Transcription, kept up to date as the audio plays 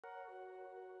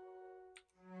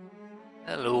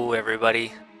Hello,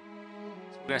 everybody.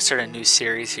 We're gonna start a new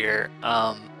series here.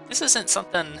 This isn't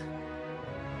something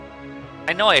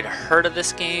I know I'd heard of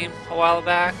this game a while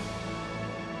back,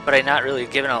 but I'd not really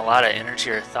given a lot of energy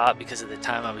or thought because at the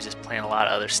time I was just playing a lot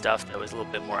of other stuff that was a little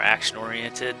bit more action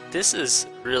oriented. This is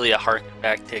really a harken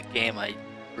back to a game I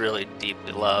really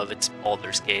deeply love. It's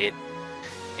Baldur's Gate,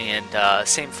 and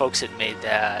same folks that made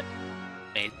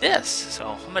this. So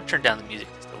I'm gonna turn down the music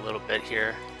just a little bit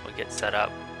here. We'll get set up.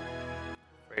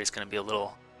 It's gonna be a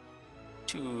little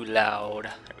too loud.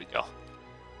 There we go.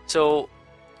 So,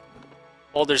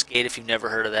 Baldur's Gate, if you've never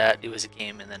heard of that, it was a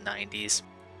game in the 90s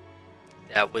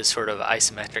that was sort of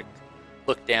isometric,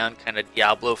 look down, kind of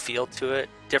Diablo feel to it.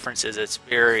 Difference is it's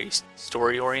very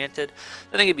story oriented.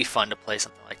 I think it'd be fun to play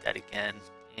something like that again.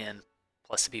 And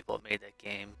plus, the people that made that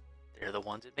game, they're the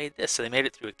ones that made this. So they made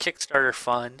it through a Kickstarter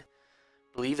fund.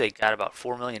 I believe they got about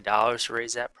 $4 million to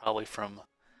raise that, probably from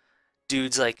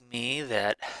dudes like me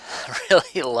that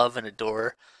really love and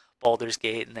adore Baldur's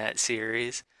Gate and that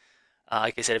series.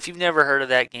 Like I said, if you've never heard of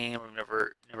that game or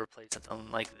never played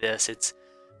something like this, it's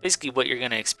basically what you're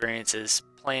going to experience is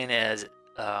playing as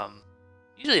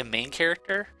usually a main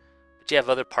character, but you have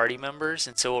other party members,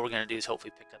 and so what we're going to do is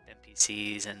hopefully pick up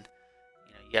NPCs, and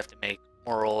you have to make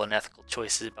moral and ethical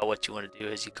choices about what you want to do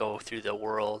as you go through the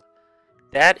world.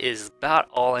 That is about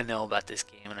all I know about this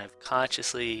game, and I've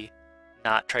consciously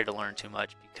not tried to learn too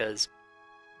much because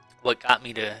what got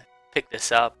me to pick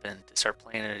this up and to start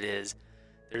playing it is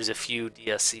there's a few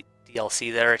DLC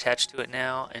that are attached to it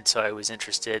now, and so I was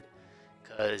interested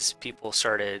because people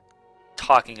started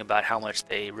talking about how much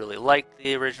they really liked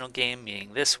the original game,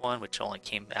 meaning this one, which only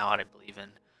came out, I believe, in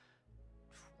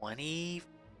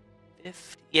 2015.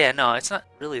 Yeah, no, it's not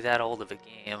really that old of a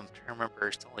game. I'm trying to remember,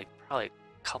 it's only probably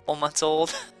a couple months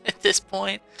old at this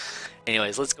point.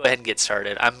 Anyways, let's go ahead and get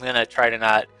started. I'm going to try to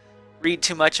not read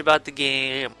too much about the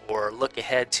game or look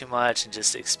ahead too much and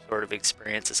just sort of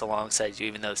experience this alongside you,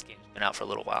 even though this game's been out for a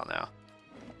little while now.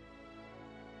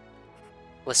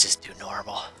 Let's just do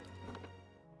normal.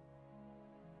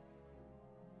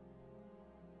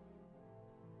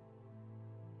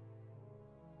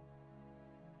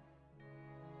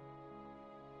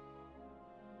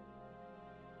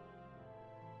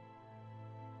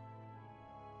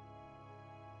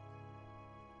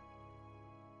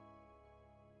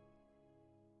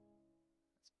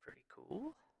 Pretty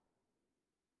cool.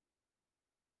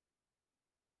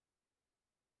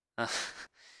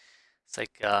 It's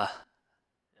like,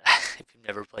 if you've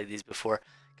never played these before,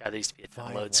 God, there used to be a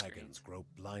download screen. 5 wagons grope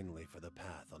blindly for the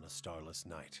path on a starless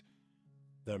night,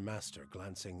 their master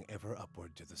glancing ever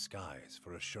upward to the skies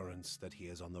for assurance that he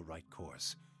is on the right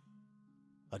course.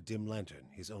 A dim lantern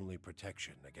his only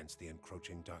protection against the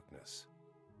encroaching darkness.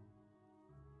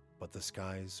 But the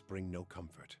skies bring no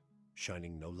comfort,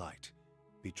 shining no light,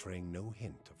 betraying no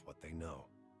hint of what they know.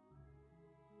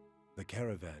 The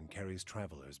caravan carries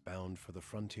travelers bound for the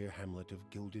frontier hamlet of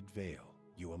Gilded Vale,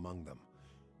 you among them,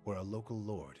 where a local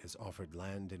lord has offered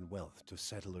land and wealth to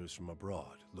settlers from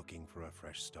abroad looking for a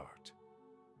fresh start.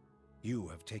 You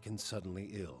have taken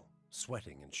suddenly ill,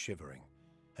 sweating and shivering,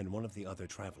 and one of the other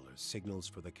travelers signals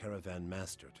for the caravan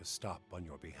master to stop on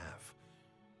your behalf.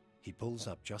 He pulls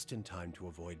up just in time to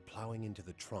avoid plowing into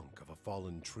the trunk of a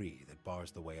fallen tree that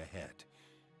bars the way ahead.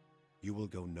 You will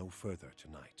go no further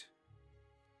tonight.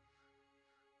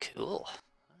 Cool.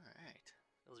 Alright.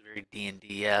 That was very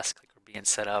D&D-esque, like we're being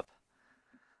set up.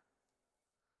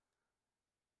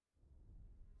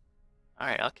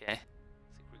 Alright, okay. I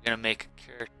think we're gonna make a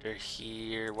character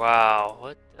here. Wow,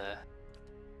 what the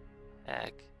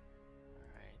heck?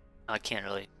 Alright. I can't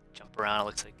really jump around, it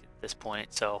looks like, at this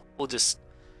point, so we'll just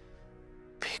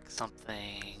pick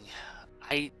something.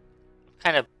 I'm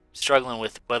kind of struggling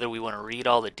with whether we want to read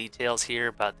all the details here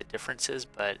about the differences,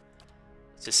 but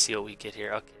let's just see what we get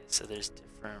here. Okay, so there's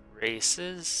different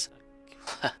races.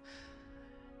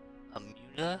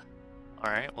 Amuna.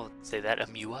 Alright, we'll say that.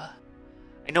 Amua.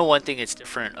 I know one thing that's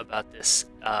different about this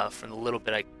from the little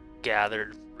bit I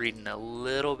gathered reading a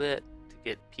little bit to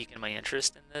get piquing my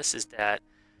interest in this is that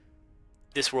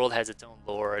this world has its own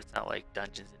lore. It's not like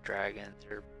Dungeons and Dragons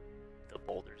or the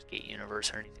Baldur's Gate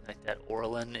universe or anything like that.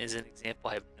 Orlin is an example.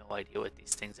 I have no idea what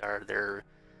these things are. They're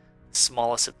the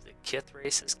smallest of the Kith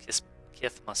races.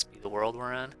 Kith must be the world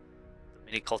we're in. But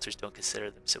many cultures don't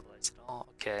consider them civilized at all.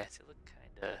 Okay, so they look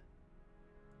kind of,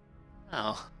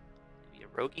 oh, maybe a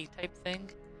roguey type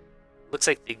thing. Looks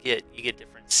like you get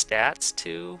different stats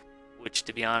too, which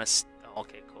to be honest, oh,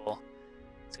 okay, cool.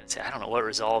 I was gonna say I don't know what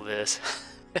resolve is.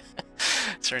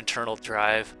 It's her internal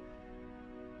drive.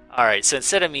 Alright, so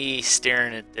instead of me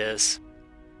staring at this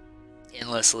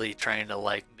endlessly trying to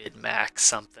like min-max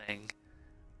something,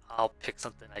 I'll pick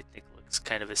something I think looks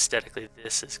kind of aesthetically.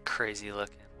 This is crazy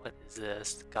looking. What is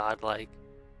this? Godlike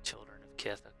Children of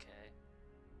Kith. Okay.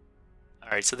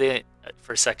 Alright, so they,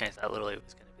 for a second I thought literally it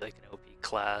was going to be like an OP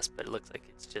class, but it looks like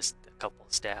it's just a couple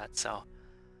stats, so.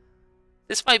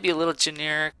 This might be a little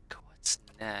generic. What's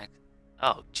next?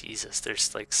 Oh, Jesus,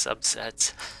 there's like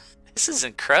subsets. This is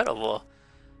incredible.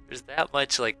 There's that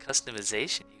much like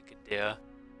customization you can do.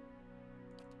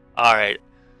 Alright.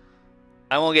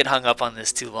 I won't get hung up on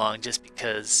this too long just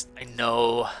because I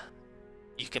know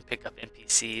you can pick up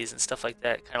NPCs and stuff like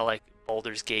that. Kind of like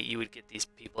Baldur's Gate, you would get these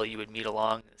people you would meet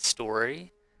along the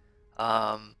story.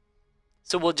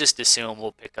 So we'll just assume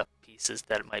we'll pick up pieces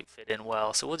that might fit in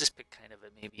well. So we'll just pick kind of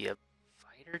maybe a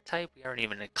fighter type. We aren't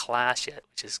even in a class yet,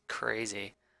 which is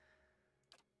crazy.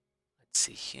 Let's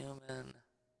see, human,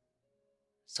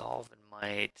 solve and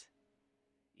might.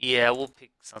 Yeah, we'll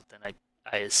pick something.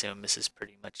 I assume this is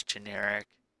pretty much generic.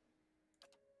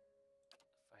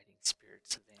 Fighting spirit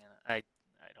savannah. I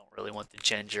don't really want the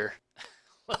ginger.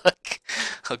 Look,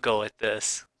 I'll go with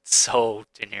this. It's so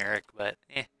generic, but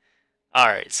eh. All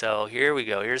right, so here we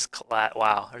go. Here's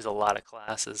wow. There's a lot of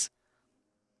classes.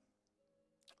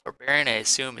 Barbarian, I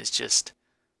assume, is just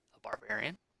a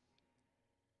barbarian.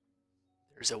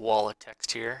 There's a wall of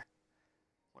text here.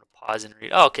 I'm going to pause and read.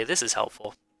 Oh, okay, this is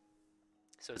helpful.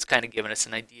 So it's kind of giving us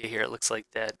an idea here. It looks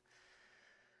like that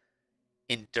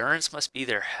endurance must be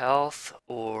their health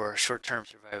or short-term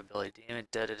survivability. Damn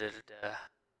it,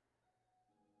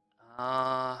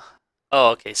 oh,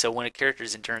 okay, so when a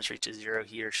character's endurance reaches 0,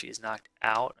 he or she is knocked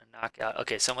out. A knockout.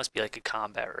 Okay, so it must be like a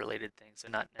combat-related thing. So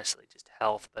not necessarily just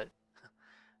health, but I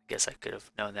guess I could have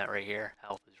known that right here.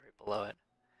 Health is right below it.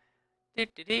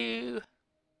 Do-do-do.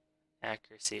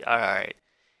 Accuracy. Alright.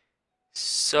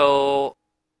 So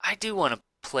I do want to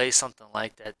play something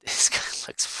like that. This guy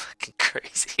looks fucking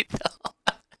crazy though.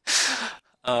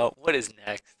 What is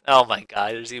next? Oh my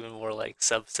god, there's even more like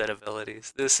subset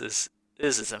abilities. This is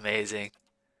amazing.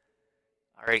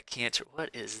 Alright, Cancer. What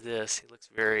is this? He looks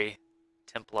very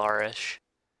Templarish.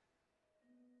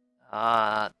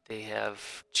 They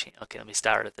have okay, let me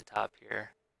start at the top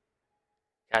here.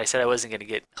 I said I wasn't gonna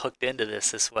get hooked into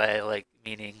this way, like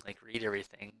meaning like read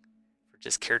everything for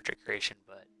just character creation,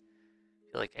 but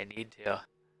I feel like I need to.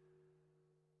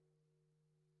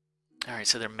 Alright,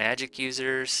 so they're magic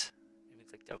users.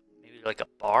 Maybe like a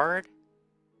bard.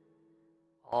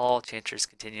 All chanters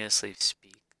continuously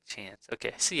speak chants.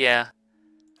 Okay, so yeah.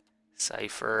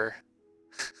 Cypher.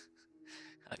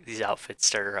 These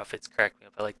starter outfits crack me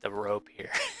up. I like the robe here.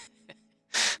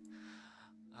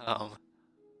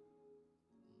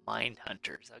 Mind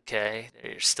hunters. Okay,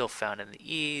 they're still found in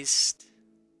the east.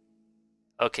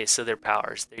 Okay, so their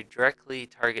powers. They directly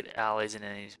target allies and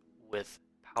enemies with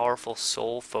powerful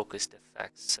soul-focused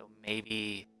effects. So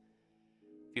maybe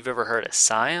if you've ever heard of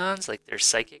scions, like they're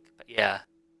psychic. But yeah,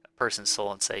 a person's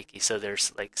soul and psyche. So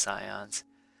there's like scions.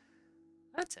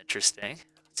 That's interesting.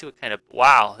 Let's see what kind of...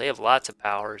 Wow, they have lots of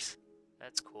powers.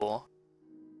 That's cool.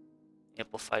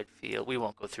 Amplified field. We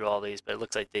won't go through all these, but it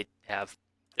looks like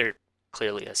they're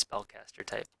clearly a spellcaster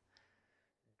type.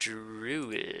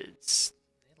 Druids.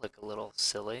 They look a little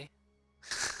silly.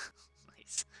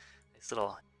 Nice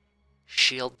little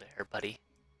shield there, buddy.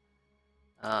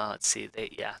 Let's see. They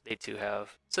too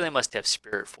have. So they must have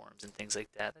spirit forms and things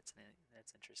like that. That's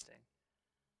interesting.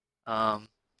 Not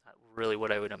really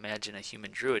what I would imagine a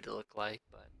human druid to look like,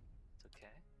 but it's okay.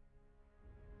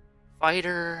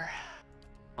 Fighter,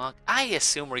 monk. I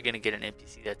assume we're gonna get an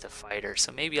NPC that's a fighter,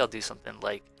 so maybe I'll do something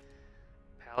like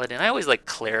paladin. I always like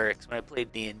clerics when I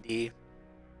played D&D.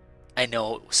 I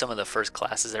know some of the first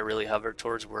classes I really hovered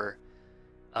towards were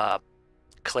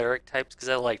cleric types because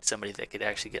I liked somebody that could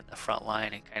actually get in the front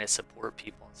line and kind of support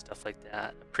people and stuff like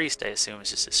that. A priest, I assume,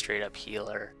 is just a straight up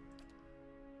healer.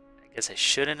 I guess I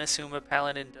shouldn't assume a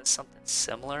paladin does something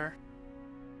similar.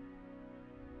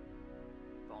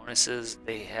 Bonuses,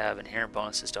 they have inherent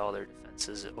bonuses to all their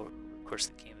defenses. Of course,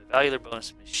 the game. The value of their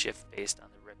bonus may shift based on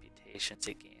the reputations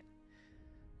they gain.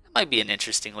 That might be an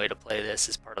interesting way to play this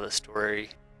as part of the story.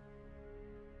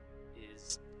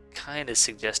 Is kind of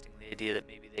suggesting the idea that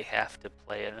maybe they have to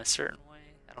play it in a certain way.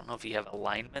 I don't know if you have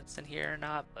alignments in here or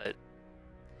not, but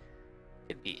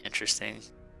it'd be interesting.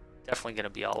 Definitely going to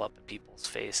be all up in people's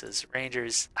faces.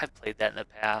 Rangers, I've played that in the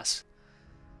past.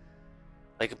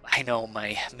 Like, I know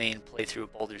my main playthrough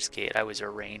of Baldur's Gate, I was a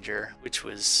ranger, which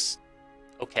was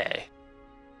okay.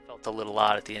 Felt a little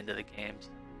odd at the end of the game.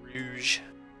 Rouge.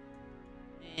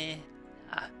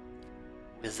 Nah.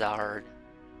 Wizard.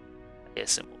 I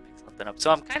assume we'll pick something up. So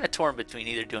I'm kind of torn between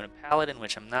either doing a paladin,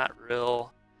 which I'm not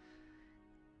real...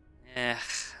 I'm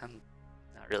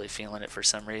not really feeling it for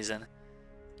some reason.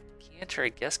 Cantor, I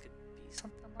guess, could be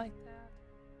something like that.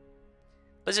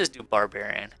 Let's just do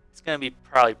Barbarian. It's going to be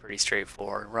probably pretty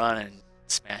straightforward. Run and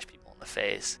smash people in the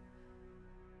face.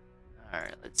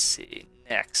 Alright, let's see.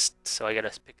 Next. So I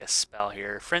got to pick a spell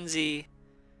here. Frenzy.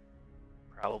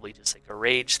 Probably just like a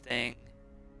rage thing.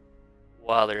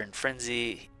 While they're in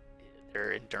Frenzy,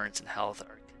 their endurance and health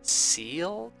are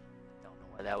concealed. I don't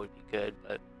know why that would be good,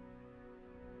 but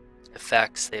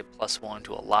effects, they have +1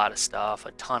 to a lot of stuff,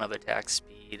 a ton of attack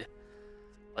speed,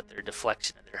 but their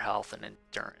deflection of their health and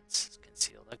endurance is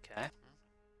concealed. Okay.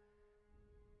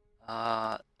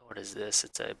 What is this?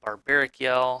 It's a barbaric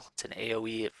yell. It's an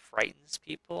AoE. It frightens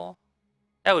people.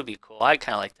 That would be cool. I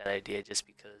kind of like that idea just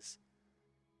because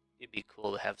it'd be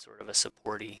cool to have sort of a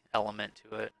supporty element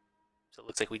to it. So it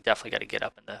looks like we definitely got to get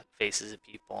up in the faces of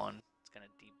people, and it's going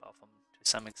to debuff them to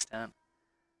some extent.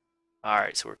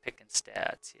 Alright, so we're picking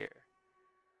stats here.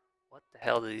 What the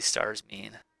hell do these stars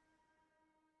mean?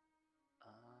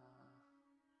 Can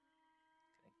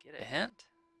I get a hint?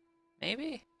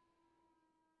 Maybe?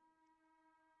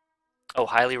 Oh,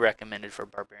 highly recommended for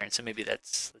barbarian. So maybe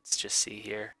let's just see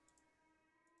here.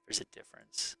 There's a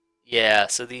difference. Yeah,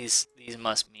 so these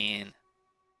must mean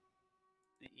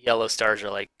yellow stars are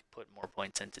like putting more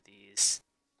points into these.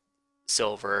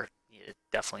 Silver, you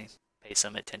definitely pay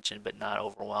some attention, but not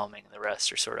overwhelming. The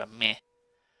rest are sort of meh.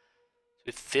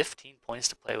 With 15 points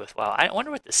to play with, wow. I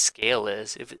wonder what the scale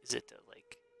is. Is it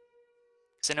like?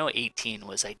 Because I know 18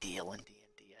 was ideal in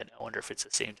D&D. I wonder if it's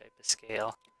the same type of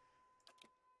scale.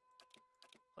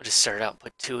 We'll just start out and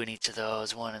put 2 in each of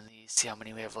those, 1 in these. See how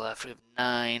many we have left. We have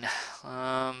 9.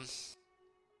 Let's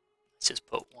just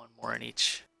put 1 more in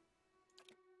each.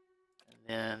 And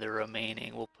then the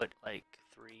remaining, we'll put like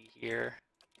 3 here.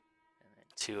 And then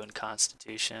 2 in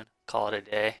Constitution. Call it a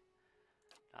day.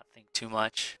 Not think too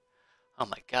much. Oh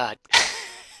my god.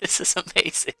 This is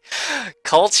amazing.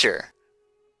 Culture.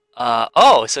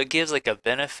 Oh, so it gives like a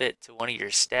benefit to one of your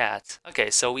stats.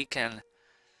 Okay, so we can,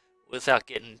 without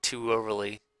getting too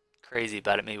overly crazy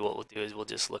about it, maybe what we'll do is we'll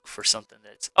just look for something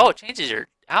that's... Oh, it changes your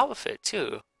outfit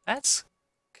too. That's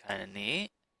kind of neat.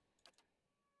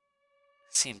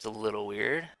 Seems a little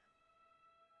weird.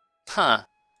 Huh.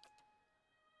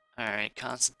 Alright,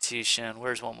 Constitution.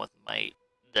 Where's one with might?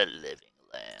 The Living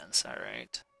Lands.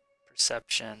 Alright.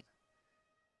 Perception.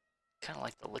 Kind of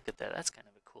like the look at that. That's kind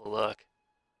of a cool look.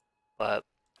 But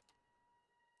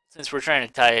since we're trying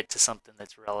to tie it to something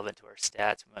that's relevant to our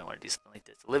stats, we might want to do something like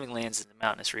this. The Living Lands in the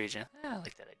mountainous region. I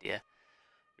like that idea.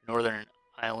 Northern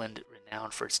island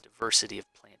renowned for its diversity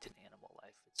of plant and animal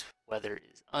life. Its weather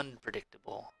is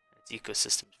unpredictable. And its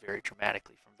ecosystems vary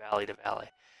dramatically from valley to valley.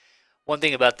 One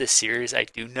thing about this series I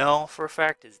do know for a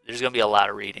fact is there's going to be a lot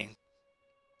of reading.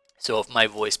 So if my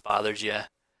voice bothers you,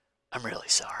 I'm really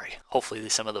sorry. Hopefully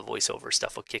some of the voiceover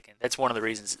stuff will kick in. That's one of the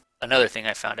reasons. Another thing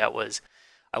I found out was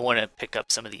I want to pick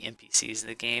up some of the NPCs in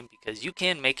the game because you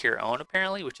can make your own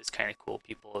apparently, which is kind of cool.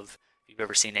 People have, if you've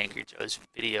ever seen Angry Joe's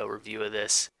video review of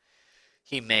this,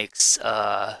 he makes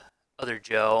other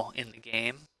Joe in the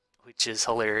game, which is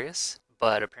hilarious.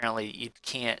 But apparently you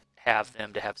can't have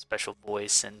them to have special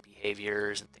voice and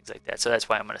behaviors and things like that. So that's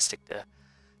why I'm going to stick to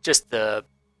just the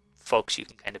folks you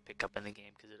can kind of pick up in the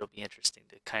game because it'll be interesting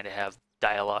to kind of have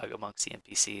dialogue amongst the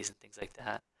NPCs and things like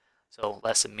that. So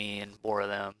less of me and more of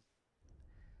them.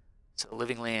 So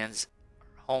Living Lands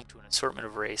are home to an assortment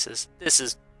of races. This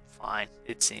is fine.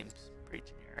 It seems pretty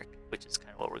generic, which is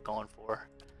kind of what we're going for.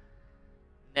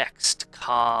 Next,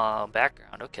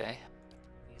 background. Okay.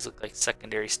 These look like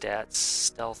secondary stats.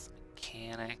 Stealth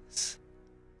mechanics.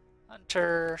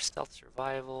 Hunter, stealth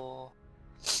survival.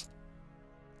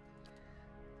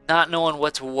 Not knowing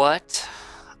what's what,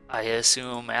 I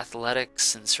assume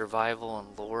athletics and survival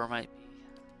and lore might be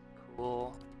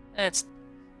cool. It's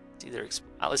either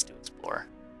let's do explore.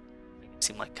 Make it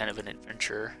seem like kind of an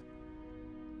adventure.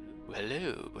 Ooh,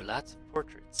 hello, lots of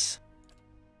portraits.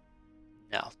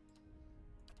 No.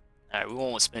 Alright, we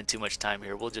won't spend too much time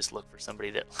here. We'll just look for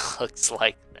somebody that looks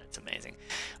like, that's amazing.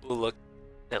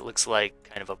 That looks like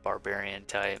kind of a barbarian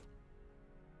type.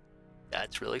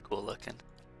 That's really cool looking.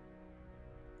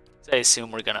 So I assume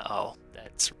we're gonna, oh,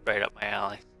 that's right up my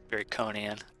alley. Very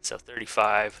Conan. So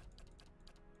 35.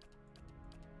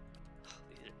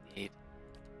 These are neat.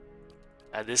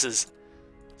 This is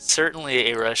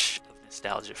certainly a rush of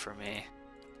nostalgia for me.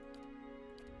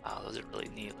 Wow, those are really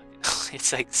neat looking.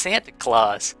 It's like Santa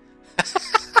Claus.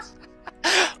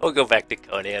 We'll go back to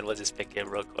Conan. We'll just pick him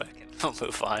real quick and we'll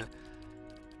move on.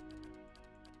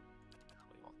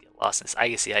 We won't get lost in this. I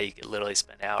can see how you could literally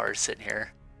spend hours sitting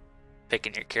here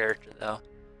picking your character, though.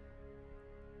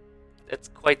 That's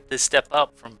quite the step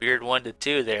up from Beard 1 to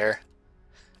 2 there.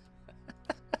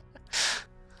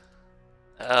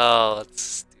 Oh,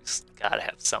 it's gotta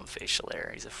have some facial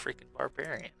hair. He's a freaking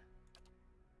barbarian.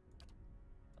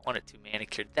 I want it too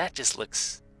manicured. That just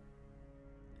looks...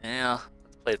 Yeah,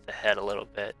 let's play with the head a little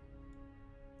bit.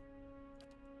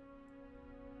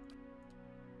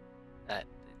 That...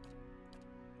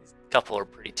 These couple are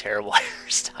pretty terrible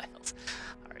hairstyles.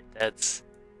 Alright, that's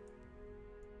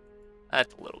a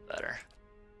little better.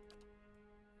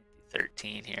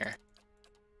 13 here.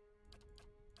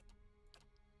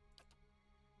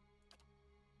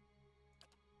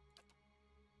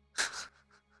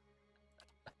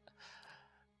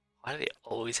 Why do they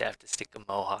always have to stick a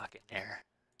mohawk in there?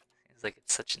 Seems like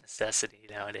it's such a necessity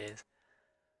nowadays.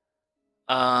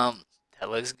 That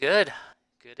looks good.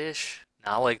 Goodish.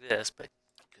 Not like this, but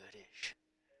goodish.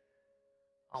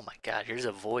 Oh my god, here's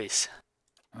a voice.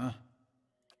 Huh?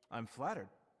 I'm flattered.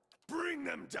 Bring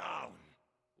them down!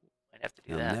 Might have to do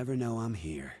They'll that. never know I'm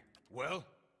here. Well,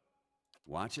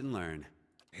 Watch and learn.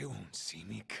 they won't see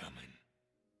me coming.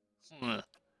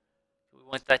 We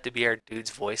want that to be our dude's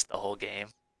voice the whole game.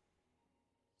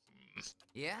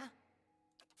 Yeah?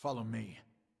 Follow me.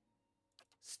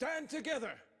 Stand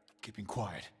together! Keeping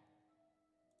quiet.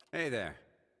 Hey there.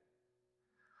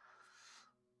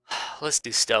 Let's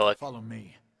do stoic. Follow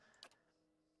me.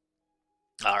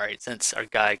 Alright, since our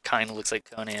guy kind of looks like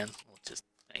Conan, we'll just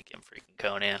make him freaking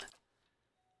Conan.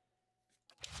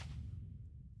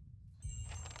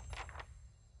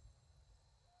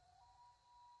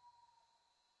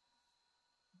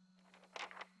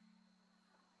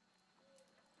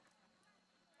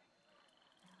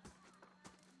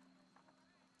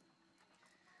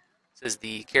 As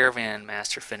the caravan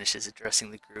master finishes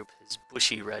addressing the group, his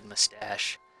bushy red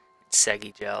mustache and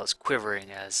saggy jowls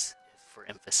quivering as if for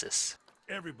emphasis.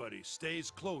 Everybody stays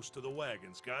close to the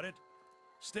wagons, got it?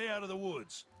 Stay out of the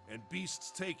woods, and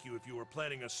beasts take you if you were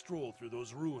planning a stroll through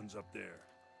those ruins up there.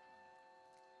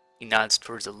 He nods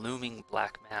towards a looming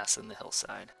black mass on the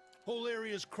hillside. Whole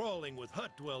area's crawling with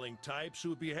hut-dwelling types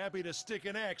who'd be happy to stick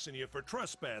an axe in you for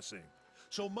trespassing.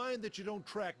 So mind that you don't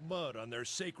track mud on their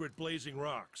sacred blazing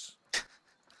rocks.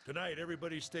 Tonight,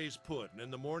 everybody stays put, and in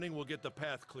the morning we'll get the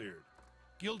path cleared.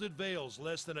 Gilded Vale's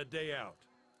less than a day out.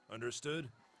 Understood?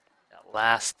 At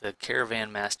last, the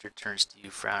caravan master turns to you,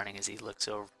 frowning as he looks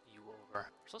you over. You're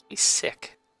supposed to be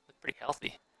sick. Look pretty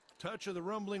healthy. Touch of the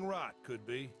rumbling rot, could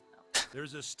be.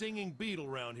 There's a stinging beetle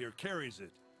round here, carries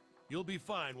it. You'll be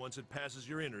fine once it passes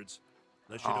your innards.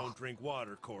 Unless you don't drink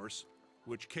water, course.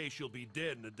 Which case you'll be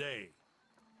dead in a day.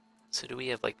 So do we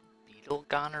have, like, beetle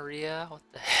gonorrhea? What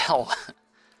the hell?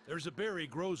 There's a berry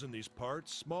grows in these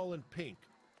parts, small and pink,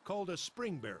 called a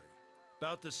springberry,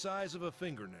 about the size of a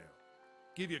fingernail.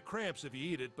 Give you cramps if you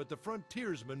eat it, but the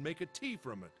frontiersmen make a tea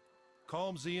from it.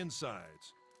 Calms the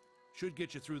insides. Should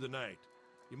get you through the night.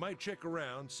 You might check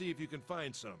around, see if you can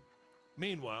find some.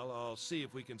 Meanwhile, I'll see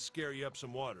if we can scare you up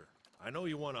some water. I know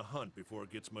you want to hunt before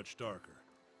it gets much darker,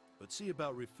 but see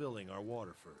about refilling our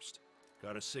water first.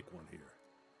 Got a sick one here.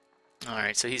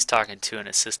 Alright, so he's talking to an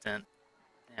assistant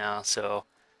now, so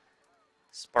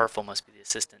Sparfle must be the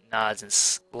assistant. Nods and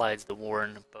slides the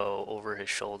worn bow over his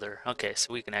shoulder. Okay,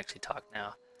 so we can actually talk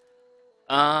now.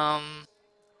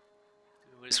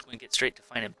 We're just going to get straight to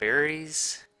finding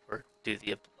berries, or do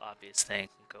the obvious thing,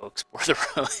 go explore the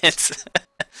ruins.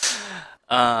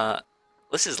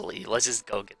 Let's just leave. Let's just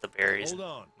go get the berries. Hold and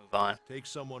on. move on. Take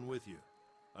someone with you.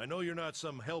 I know you're not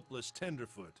some helpless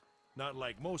tenderfoot, not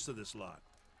like most of this lot.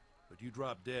 But you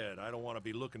drop dead, I don't want to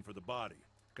be looking for the body.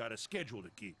 Got a schedule to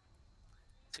keep.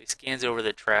 So he scans over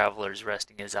the travelers,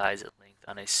 resting his eyes at length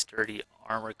on a sturdy,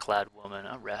 armor-clad woman,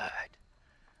 alright,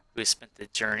 who has spent the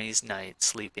journey's night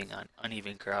sleeping on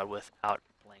uneven ground without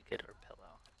blanket or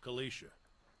pillow. Kalisha.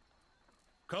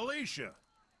 Kalisha!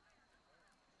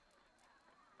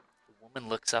 The woman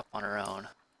looks up on her own.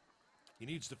 He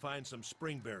needs to find some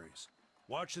springberries.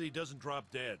 Watch that he doesn't drop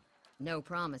dead. No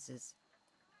promises.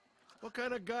 What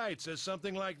kind of guide says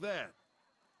something like that?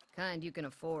 Kind you can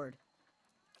afford.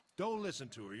 Don't listen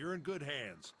to her, you're in good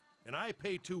hands. And I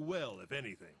pay too well, if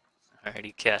anything. Alright,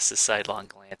 he casts a sidelong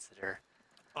glance at her.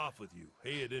 Off with you.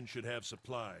 Hayadin should have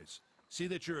supplies. See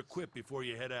that you're equipped before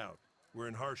you head out. We're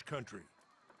in harsh country.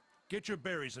 Get your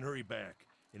berries and hurry back.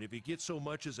 And if you get so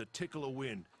much as a tickle of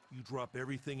wind, you drop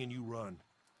everything and you run.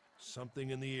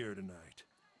 Something in the air tonight.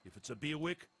 If it's a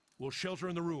Beawick, we'll shelter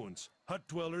in the ruins. Hut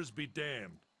dwellers be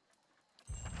damned.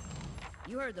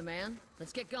 You heard the man.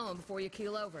 Let's get going before you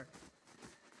keel over.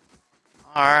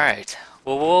 Alright,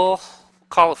 well, we'll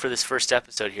call it for this first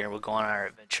episode here, and we'll go on our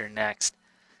adventure next.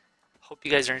 Hope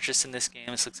you guys are interested in this game.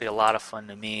 This looks like a lot of fun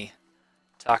to me.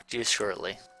 Talk to you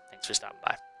shortly. Thanks for stopping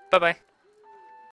by. Bye-bye.